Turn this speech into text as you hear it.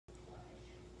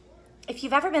If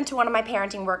you've ever been to one of my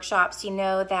parenting workshops, you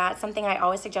know that something I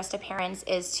always suggest to parents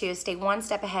is to stay one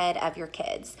step ahead of your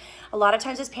kids. A lot of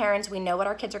times as parents, we know what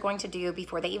our kids are going to do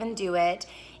before they even do it.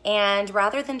 And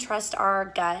rather than trust our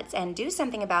guts and do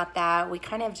something about that, we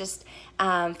kind of just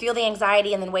feel the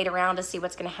anxiety and then wait around to see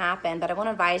what's going to happen. But I want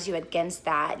to advise you against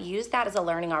that. Use that as a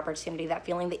learning opportunity, that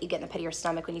feeling that you get in the pit of your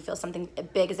stomach when you feel something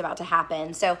big is about to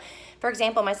happen. So, for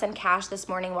example, my son Cash this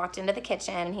morning walked into the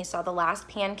kitchen and he saw the last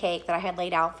pancake that I had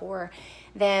laid out for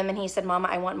them, and he said, "Mama,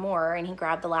 I want more." And he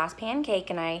grabbed the last pancake,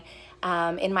 and I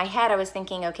in my head I was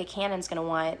thinking, okay, Cannon's gonna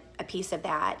want a piece of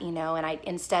that, you know. And I,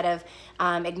 instead of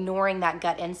ignoring that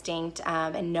gut instinct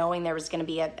and knowing there was gonna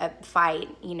be a fight,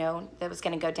 you know, that was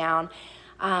gonna go down,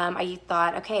 I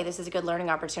thought, okay, this is a good learning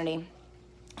opportunity.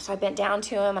 So I bent down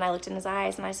to him and I looked in his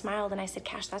eyes and I smiled and I said,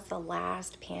 "Cash, that's the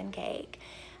last pancake.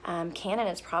 Cannon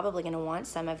is probably going to want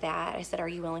some of that." I said, "Are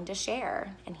you willing to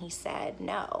share?" And he said,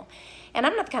 "No." And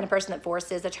I'm not the kind of person that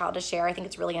forces a child to share. I think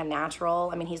it's really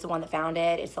unnatural. I mean, he's the one that found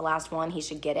it. It's the last one. He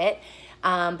should get it.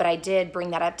 But I did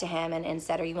bring that up to him and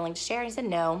said, "Are you willing to share?" And he said,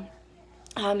 "No."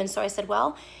 And so I said,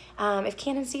 "Well, if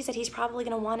Cannon sees it, he's probably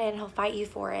going to want it and he'll fight you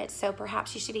for it. So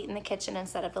perhaps you should eat in the kitchen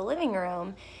instead of the living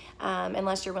room,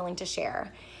 unless you're willing to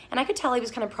share." And I could tell he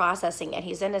was kind of processing it.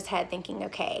 He's in his head thinking,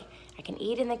 okay, I can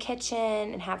eat in the kitchen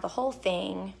and have the whole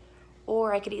thing,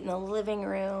 or I could eat in the living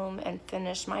room and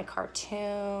finish my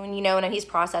cartoon, you know, and he's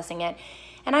processing it.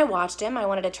 And I watched him. I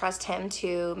wanted to trust him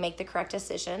to make the correct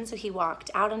decision. So he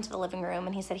walked out into the living room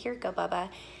and he said, "Here you go, Bubba."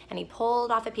 And he pulled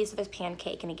off a piece of his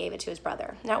pancake and he gave it to his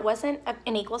brother. Now, it wasn't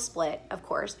an equal split, of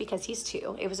course, because he's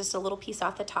two. It was just a little piece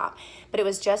off the top, but it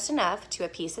was just enough to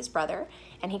appease his brother.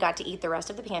 And he got to eat the rest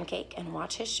of the pancake and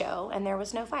watch his show, and there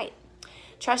was no fight.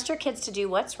 Trust your kids to do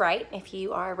what's right. If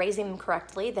you are raising them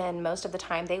correctly, then most of the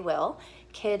time they will.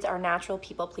 Kids are natural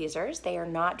people pleasers. They are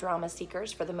not drama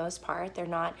seekers for the most part. They're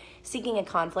not seeking a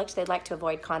conflict. They'd like to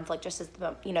avoid conflict just as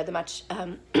much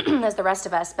as the rest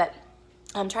of us. But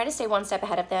try to stay one step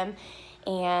ahead of them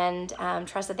and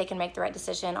trust that they can make the right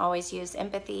decision. Always use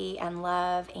empathy and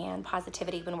love and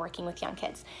positivity when working with young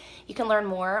kids. You can learn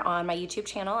more on my YouTube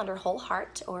channel under Whole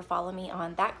Heart, or follow me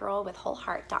on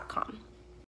thatgirlwithwholeheart.com.